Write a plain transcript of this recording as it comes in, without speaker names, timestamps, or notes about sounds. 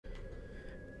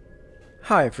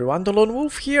Hi everyone,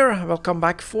 delonewolf here. Welcome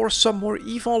back for some more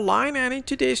EVE Online, and in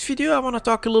today's video I want to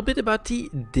talk a little bit about the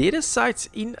data sites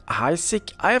in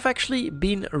HiSec. I have actually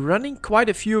been running quite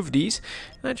a few of these,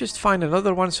 and I just find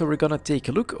another one, so we're gonna take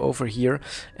a look over here.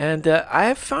 And I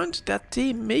have found that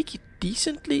they make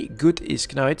decently good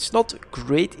ISK. Now it's not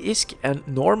great ISK, and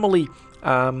normally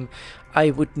I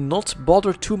would not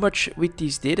bother too much with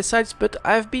these data sites, but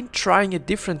I've been trying a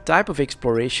different type of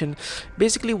exploration,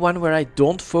 basically one where I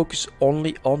don't focus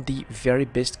only on the very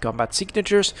best combat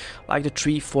signatures, like the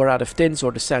 3 4 out of 10s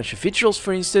or the Sancho Vigils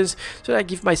for instance, so that I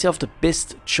give myself the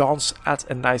best chance at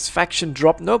a nice faction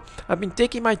drop. No, I've been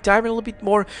taking my time a little bit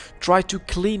more, try to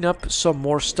clean up some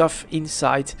more stuff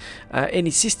inside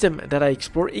any system that I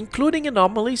explore, including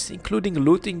anomalies, including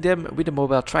looting them with a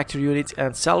mobile tractor unit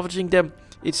and salvaging them.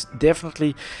 It's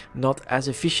definitely not as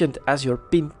efficient as you're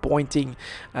pinpointing,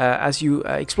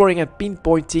 exploring and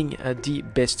pinpointing the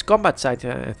best combat site,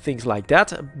 things like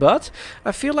that. But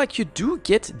I feel like you do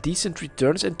get decent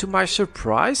returns, and to my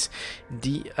surprise,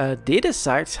 the data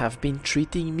sites have been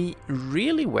treating me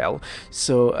really well.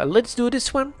 So let's do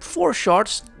this one. 4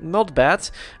 shards, not bad.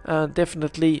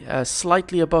 Definitely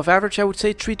slightly above average, I would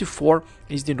say. 3 to 4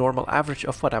 is the normal average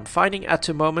of what I'm finding at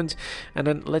the moment. And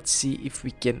then let's see if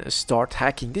we can start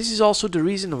hacking. This is also the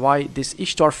reason why this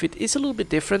Ishtar fit is a little bit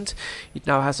different. It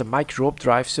now has a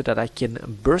Microwarpdrive so that I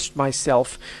can burst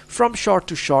myself from shard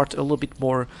to shard a little bit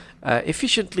more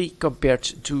efficiently compared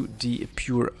to the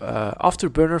pure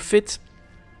Afterburner fit.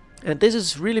 And this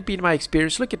has really been my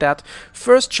experience. Look at that.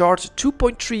 First shard,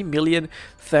 2.3 million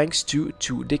thanks to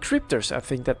 2 decryptors. I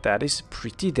think that that is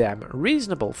pretty damn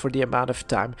reasonable for the amount of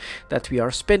time that we are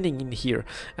spending in here.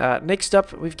 Next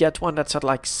up, we've got one that's at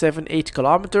like 7-8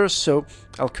 kilometers. So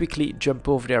I'll quickly jump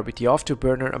over there with the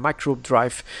Afterburner. A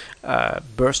Microwarpdrive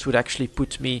burst would actually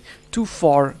put me too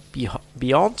far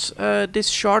beyond this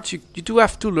shard. You do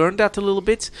have to learn that a little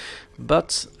bit.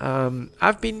 But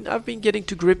I've been getting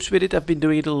to grips with it. I've been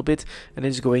doing it a little bit, and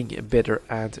it's going better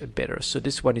and better. So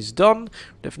this one is done.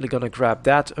 Definitely gonna grab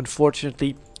that.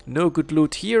 Unfortunately, no good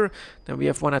loot here. Then we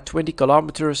have one at 20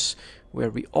 kilometers where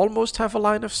we almost have a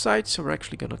line of sight. So we're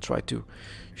actually gonna try to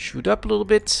shoot up a little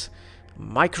bit.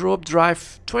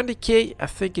 Microwarpdrive 20k. I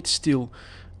think it's still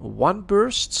 1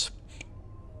 burst.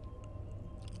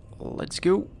 Let's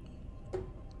go.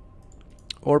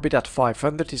 Orbit at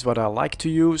 500 is what I like to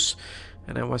use,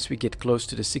 and then once we get close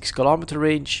to the 6 kilometer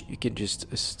range, you can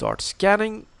just start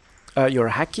scanning, you're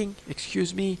hacking,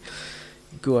 excuse me.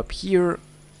 Go up here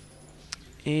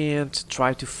and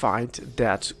try to find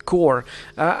that core.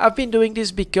 I've been doing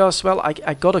this because, well,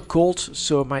 I got a cold,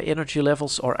 so my energy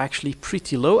levels are actually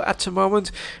pretty low at the moment,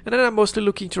 and then I'm mostly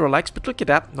looking to relax. But look at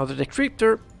that, another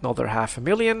decryptor, another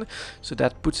 500,000, so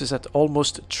that puts us at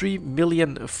almost 3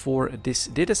 million for this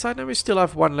data site, and we still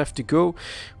have 1 left to go.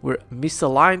 We're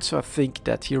misaligned, so I think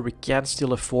that here we can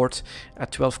still afford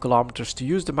at 12 kilometers to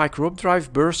use the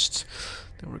Microwarpdrive bursts.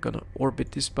 Then we're gonna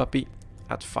orbit this puppy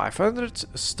at 500,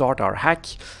 start our hack,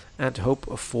 and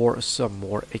hope for some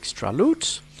more extra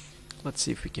loot. Let's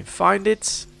see if we can find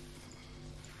it.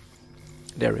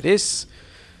 There it is.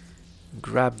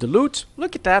 Grab the loot.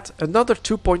 Look at that, another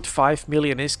 2.5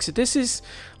 million ISK. So this is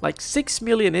like 6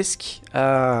 million ISK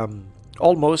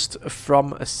almost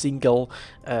from a single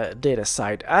data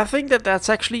site. I think that that's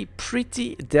actually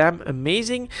pretty damn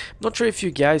amazing. Not sure if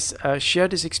you guys share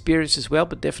this experience as well,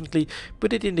 but definitely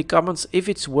put it in the comments if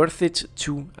it's worth it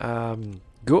to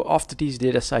go after these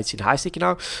data sites in HiSec.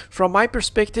 Now, from my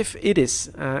perspective, it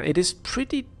is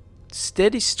pretty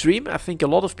steady stream. I think a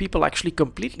lot of people actually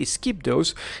completely skip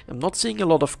those. I'm not seeing a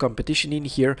lot of competition in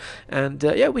here, and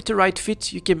yeah, with the right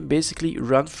fit you can basically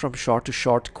run from shard to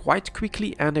shard quite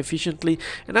quickly and efficiently.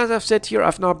 And as I've said here,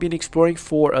 I've now been exploring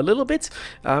for a little bit.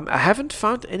 I haven't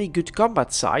found any good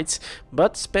combat sites,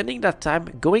 but spending that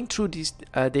time going through these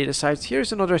data sites,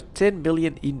 here's another 10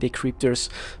 million in decryptors.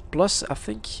 Plus, I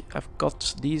think I've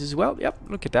got these as well. Yep,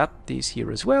 look at that, these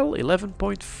here as well,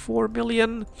 11.4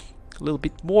 million. A little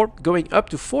bit more, going up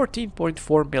to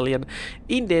 14.4 million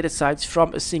in data sites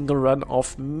from a single run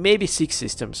of maybe 6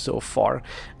 systems so far.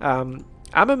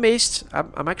 I'm amazed.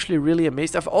 I'm actually really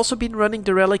amazed. I've also been running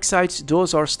the relic sites.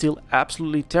 Those are still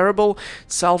absolutely terrible.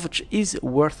 Salvage is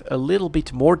worth a little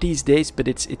bit more these days, but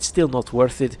it's still not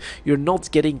worth it. You're not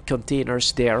getting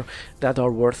containers there that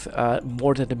are worth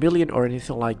more than 1 million or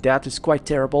anything like that. It's quite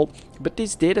terrible. But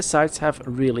these data sites have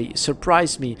really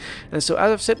surprised me. And so,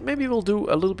 as I've said, maybe we'll do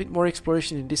a little bit more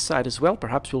exploration in this side as well.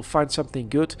 Perhaps we'll find something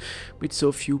good with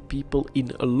so few people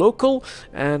in a local.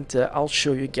 And I'll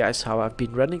show you guys how I've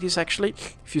been running this actually.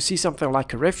 If you see something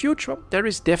like a refuge, well, there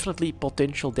is definitely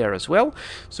potential there as well.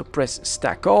 So press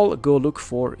stack all, go look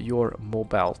for your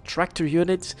mobile tractor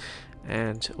unit.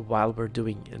 And while we're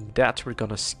doing that, we're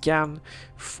gonna scan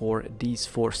for these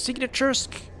 4 signatures.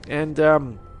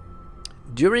 And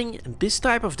during this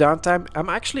type of downtime, I'm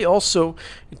actually also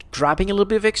grabbing a little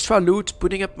bit of extra loot,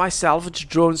 putting up my salvage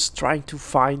drones, trying to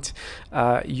find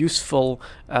useful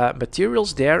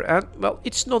materials there. And well,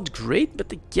 it's not great,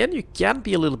 but again, you can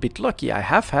be a little bit lucky. I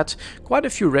have had quite a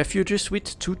few refuges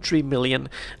with 2-3 million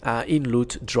in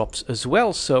loot drops as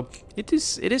well. So it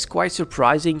is quite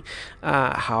surprising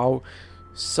how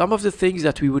some of the things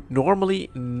that we would normally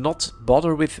not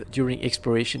bother with during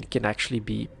exploration can actually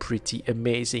be pretty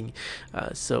amazing.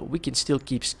 So we can still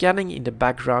keep scanning. In the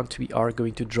background, we are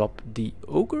going to drop the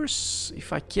ogres,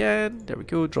 if I can. There we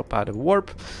go, drop out a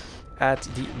warp. Add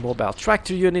the mobile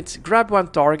tractor unit, grab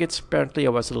 1 target. Apparently I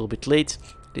was a little bit late.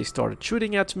 They started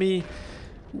shooting at me.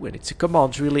 Ooh, and it's a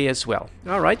command relay as well.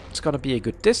 Alright, it's gonna be a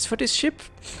good test for this ship.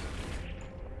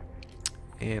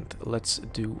 And let's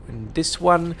do this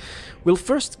one. We'll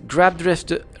first grab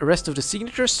the rest of the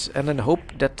signatures and then hope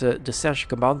that the Sanche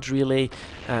command relay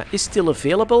is still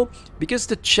available, because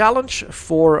the challenge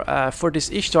for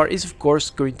this Ishtar is of course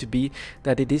going to be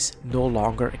that it is no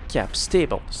longer cap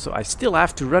stable. So I still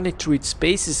have to run it through its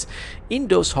paces in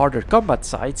those harder combat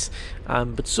sites,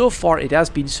 but so far it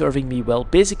has been serving me well,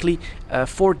 basically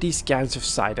for these kinds of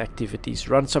side activities.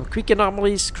 Run some quick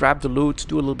anomalies, grab the loot,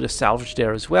 do a little bit of salvage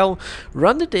there as well,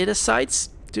 run the data sites.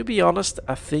 To be honest,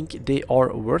 I think they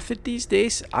are worth it these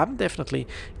days. I'm definitely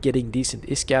getting decent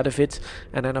ISK out of it.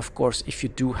 And then of course, if you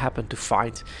do happen to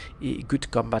find a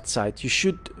good combat site, you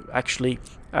should actually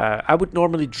I would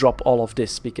normally drop all of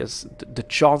this, because the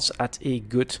chance at a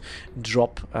good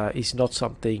drop is not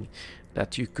something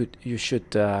that you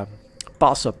should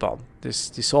pass up on.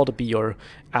 This ought to be your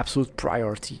absolute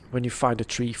priority when you find a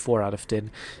 3, 4 out of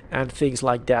 10 and things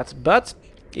like that. But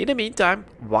in the meantime,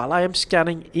 while I am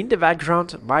scanning in the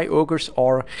background, my ogres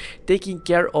are taking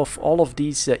care of all of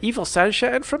these evil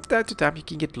Sanche, and from time to time you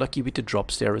can get lucky with the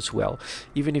drops there as well.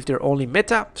 Even if they're only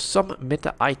meta, some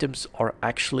meta items are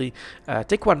actually,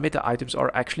 Tech 1 meta items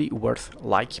are actually worth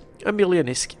like 1 million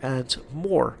ISK and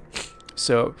more.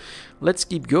 So let's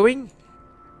keep going.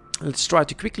 Let's try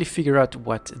to quickly figure out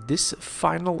what this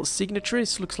final signature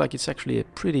is. Looks like it's actually a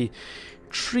pretty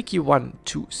tricky one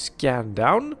to scan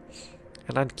down.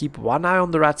 And then keep one eye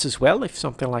on the rats as well. If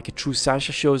something like a true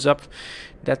Sanche shows up,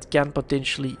 that can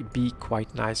potentially be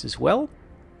quite nice as well.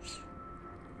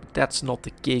 But that's not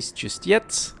the case just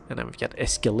yet. And then we've got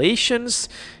escalations.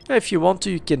 If you want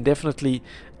to, you can definitely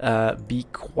be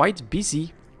quite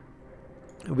busy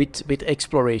with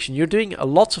exploration. You're doing a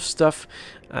lot of stuff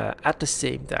at the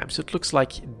same time. So it looks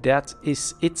like that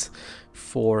is it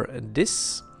for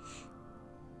this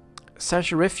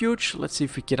Sanche refuge. Let's see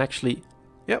if we can actually...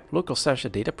 Yep, local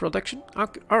Sanche data production.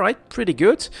 Okay, alright, pretty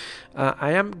good.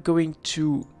 I am going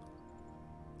to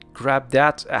grab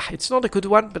that. It's not a good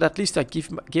one, but at least I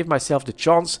gave myself the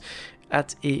chance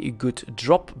at a good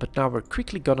drop. But now we're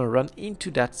quickly gonna run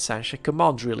into that Sanche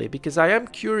command relay, because I am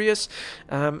curious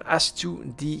as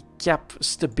to the cap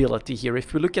stability here.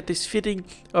 If we look at this fitting,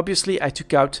 obviously I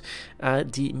took out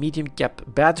the medium cap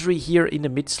battery here in the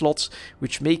mid slots,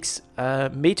 which makes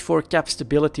made for cap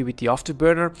stability with the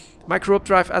Afterburner.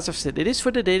 Microwarpdrive, as I've said, it is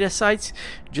for the data sites,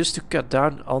 just to cut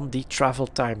down on the travel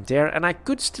time there. And I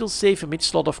could still save a mid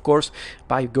slot, of course,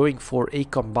 by going for a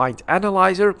combined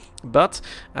analyzer. But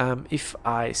if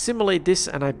I simulate this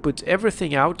and I put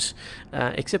everything out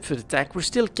except for the tank, we're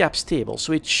still cap stable.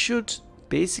 So it should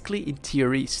basically, in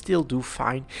theory, still do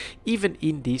fine, even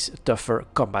in these tougher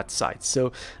combat sites.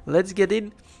 So let's get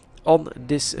in on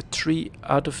this 3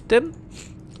 out of 10.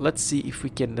 Let's see if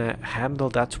we can handle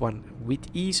that one with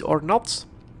ease or not.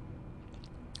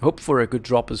 Hope for a good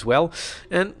drop as well.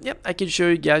 And yeah, I can show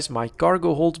you guys my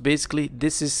cargo hold. Basically,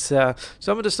 this is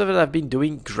some of the stuff that I've been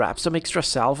doing. Grab some extra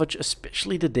salvage,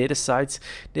 especially the data sites.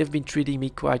 They've been treating me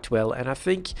quite well. And I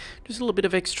think just a little bit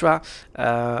of extra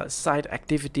side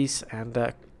activities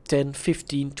and 10,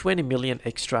 15, 20 million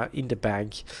extra in the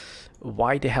bank.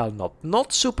 Why the hell not?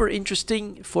 Not super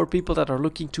interesting for people that are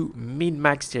looking to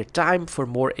min-max their time. For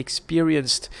more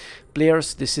experienced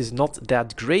players, this is not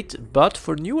that great. But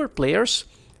for newer players,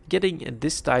 getting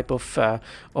this type of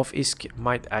ISK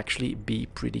might actually be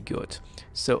pretty good.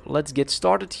 So let's get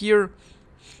started here.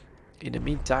 In the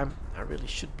meantime, I really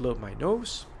should blow my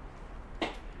nose.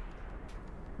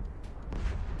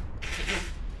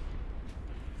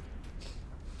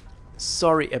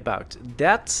 Sorry about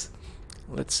that.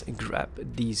 Let's grab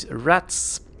these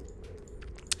rats.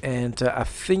 And I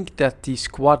think that the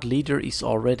squad leader is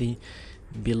already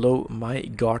below my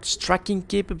guard's tracking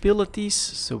capabilities,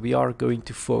 so we are going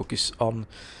to focus on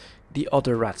the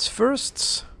other rats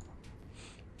first.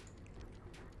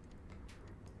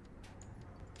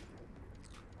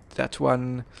 That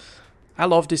one, I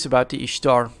love this about the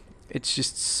Ishtar. It's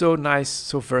just so nice,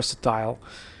 so versatile.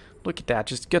 Look at that,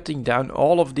 just cutting down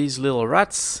all of these little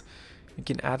rats. You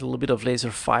can add a little bit of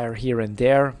laser fire here and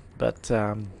there, but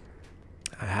I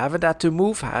haven't had to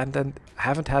move, and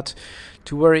haven't had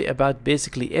to worry about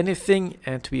basically anything,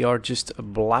 and we are just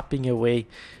blapping away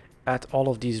at all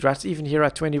of these rats. Even here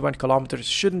at 21 kilometers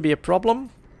shouldn't be a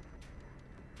problem.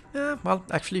 Well,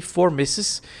 actually 4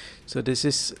 misses, so this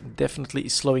is definitely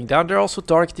slowing down. They're also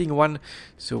targeting one,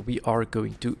 so we are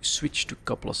going to switch to a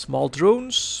couple of small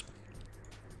drones.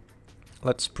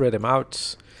 Let's spread them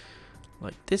out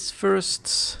like this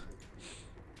first,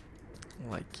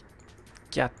 like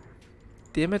cat.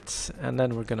 Damn it, and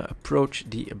then we're gonna approach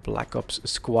the Black Ops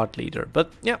squad leader.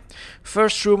 But yeah,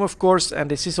 first room of course,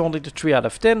 and this is only the 3 out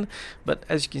of 10, but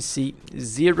as you can see,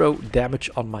 0 damage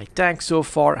on my tank so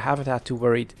far. Haven't had to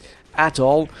worry at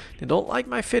all. They don't like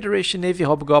my Federation Navy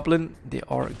Hobgoblin. They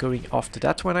are going after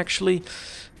that one actually,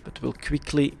 but we'll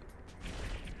quickly,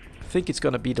 I think it's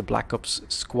gonna be the Black Ops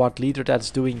squad leader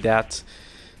that's doing that,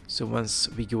 so once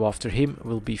we go after him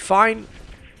we'll be fine.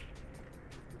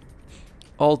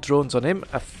 All drones on him.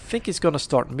 I think he's gonna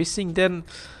start missing then.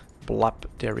 Blap,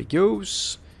 there he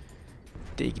goes.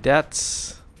 Take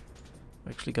that.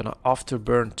 I'm actually gonna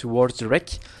afterburn towards the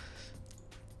wreck.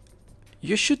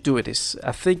 You should do this.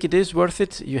 I think it is worth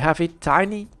it. You have a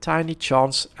tiny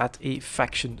chance at a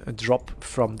faction drop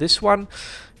from this one.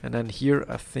 And then here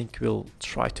I think we'll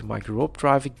try to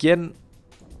Microwarpdrive again.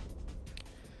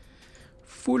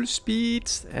 Full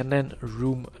speed, and then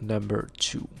room number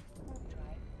 2.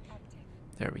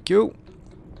 There we go.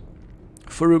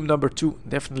 For room number 2,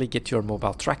 definitely get your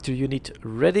mobile tractor unit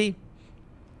ready.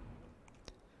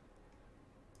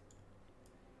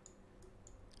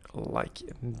 Like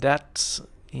that.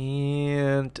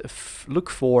 And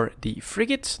look for the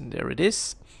frigate. There it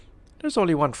is. There's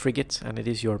only one frigate, and it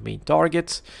is your main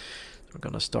target. We're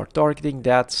gonna start targeting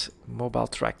that mobile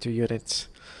tractor unit.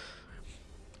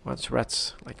 Once we're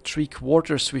at like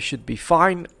 3/4, we should be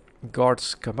fine.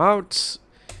 Guards come out.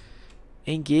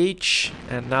 Engage,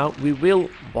 and now we will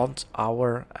want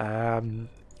our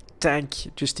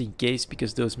tank just in case,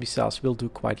 because those missiles will do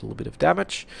quite a little bit of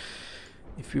damage.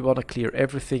 If we want to clear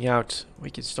everything out,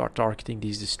 we can start targeting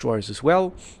these destroyers as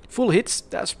well. Full hits,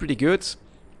 that's pretty good.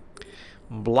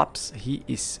 Blaps, he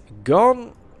is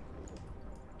gone.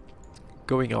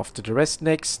 Going after the rest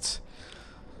next.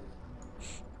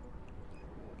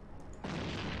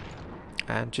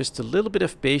 And just a little bit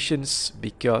of patience,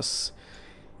 because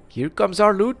here comes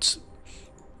our loot.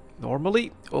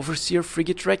 Normally, Overseer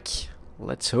frigate wreck.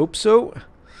 Let's hope so.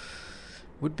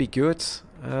 Would be good.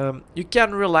 You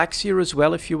can relax here as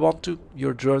well if you want to.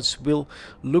 Your drones will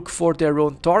look for their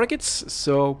own targets,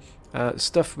 so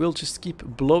stuff will just keep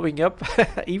blowing up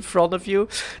in front of you.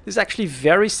 This is actually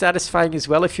very satisfying as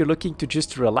well if you're looking to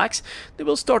just relax. They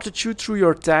will start to shoot through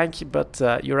your tank, but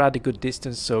you're at a good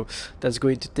distance, so that's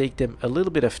going to take them a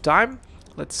little bit of time.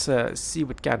 Let's see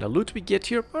what kind of loot we get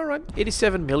here. Alright,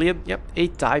 87 million. Yep,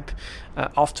 8 type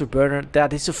Afterburner.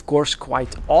 That is of course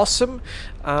quite awesome.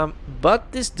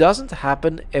 But this doesn't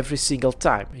happen every single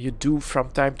time. You do from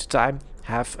time to time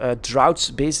have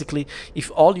droughts, basically,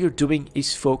 if all you're doing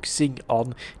is focusing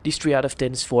on these 3 out of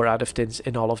 10s, 4 out of 10s,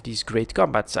 and all of these great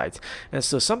combat sites. And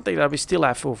so something that we still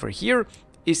have over here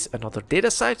is another data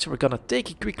site, so we're gonna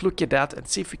take a quick look at that and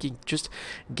see if we can just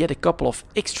get a couple of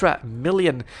extra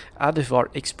million out of our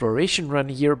exploration run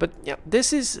here. But yeah,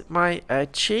 this is my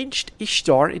changed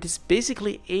Ishtar. It is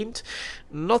basically aimed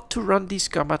not to run these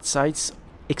combat sites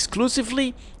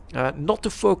exclusively, not to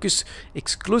focus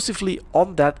exclusively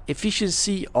on that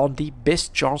efficiency, on the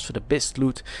best chance for the best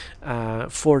loot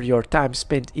for your time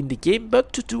spent in the game,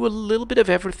 but to do a little bit of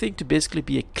everything, to basically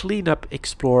be a cleanup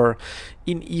explorer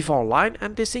in EVE Online.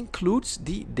 And this includes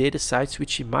the data sites,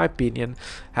 which in my opinion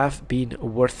have been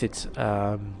worth it.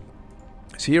 So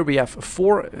here we have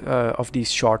 4 of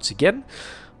these shards again.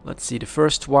 Let's see, the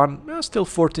first one, still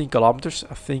 14 kilometers.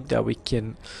 I think that we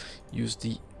can use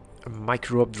the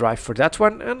Microwarpdrive for that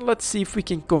one, and let's see if we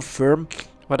can confirm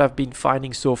what I've been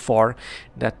finding so far,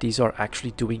 that these are actually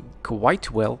doing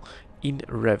quite well in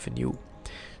revenue.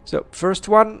 So first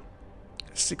one,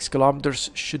 6 kilometers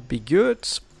should be good,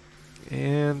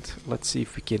 and let's see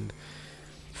if we can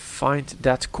find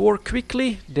that core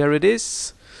quickly. There it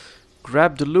is.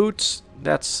 Grab the loot.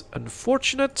 That's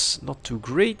unfortunate, not too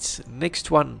great. Next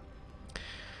one,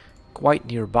 quite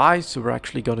nearby, so we're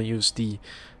actually gonna use the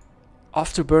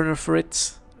Afterburner for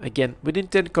it. Again, within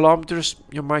 10 kilometers,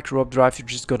 your Microwarpdrive, you're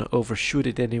just gonna overshoot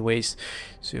it anyways.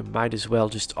 So you might as well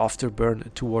just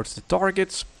afterburn towards the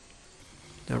targets.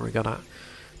 Then we're gonna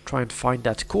try and find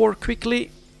that core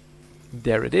quickly.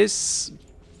 There it is.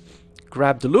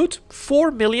 Grab the loot.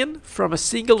 4 million from a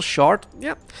single shard.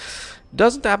 Yeah.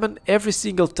 Doesn't happen every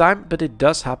single time, but it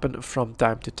does happen from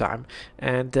time to time.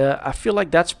 And I feel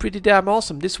like that's pretty damn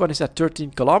awesome. This one is at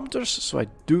 13 kilometers, so I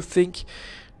do think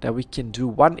that we can do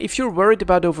one. If you're worried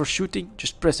about overshooting,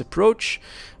 just press approach.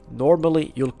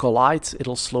 Normally you'll collide,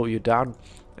 it'll slow you down,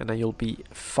 and then you'll be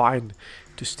fine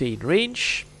to stay in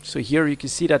range. So here you can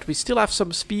see that we still have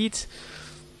some speed.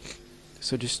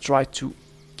 So just try to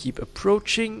keep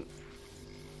approaching.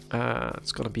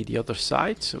 It's gonna be the other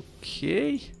side.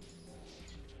 Okay.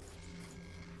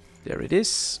 There it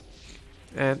is.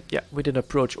 And yeah, within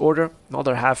approach order,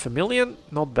 another 500,000,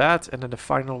 not bad. And then the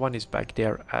final one is back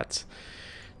there at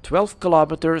 12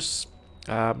 kilometers.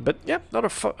 But yeah, another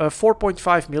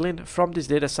 4.5 million from this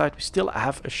data site. We still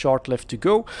have a shard left to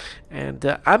go.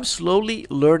 And I'm slowly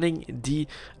learning the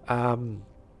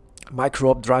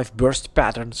Microwarpdrive burst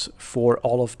patterns for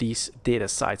all of these data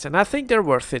sites, and I think they're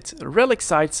worth it. Relic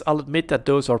sites, I'll admit that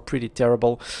those are pretty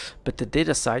terrible, but the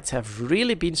data sites have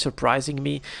really been surprising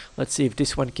me. Let's see if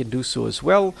this one can do so as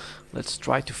well. Let's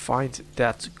try to find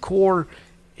that core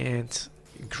and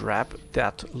grab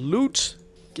that loot.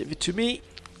 Give it to me.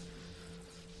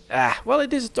 Well,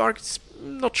 it is a target.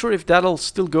 Not sure if that'll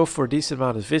still go for a decent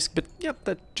amount of Visk, but yeah,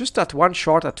 just that one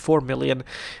shot at 4 million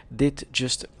did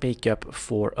just make up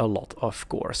for a lot, of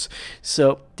course.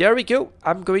 So there we go.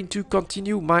 I'm going to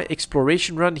continue my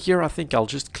exploration run here. I think I'll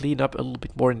just clean up a little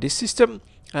bit more in this system.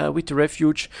 With the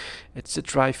refuge,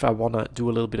 etc. If I want to do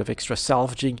a little bit of extra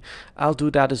salvaging, I'll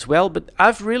do that as well. But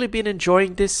I've really been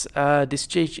enjoying this. This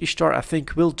change Ishtar, I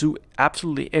think, will do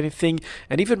absolutely anything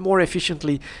and even more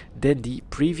efficiently than the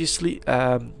previous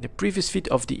fit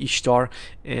of the Ishtar.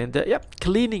 And yeah,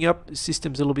 cleaning up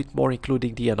systems a little bit more,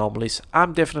 including the anomalies.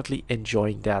 I'm definitely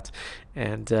enjoying that,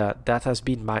 and that has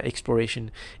been my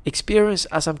exploration experience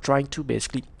as I'm trying to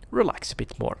basically relax a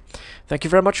bit more. Thank you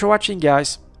very much for watching,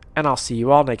 guys. And I'll see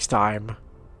you all next time.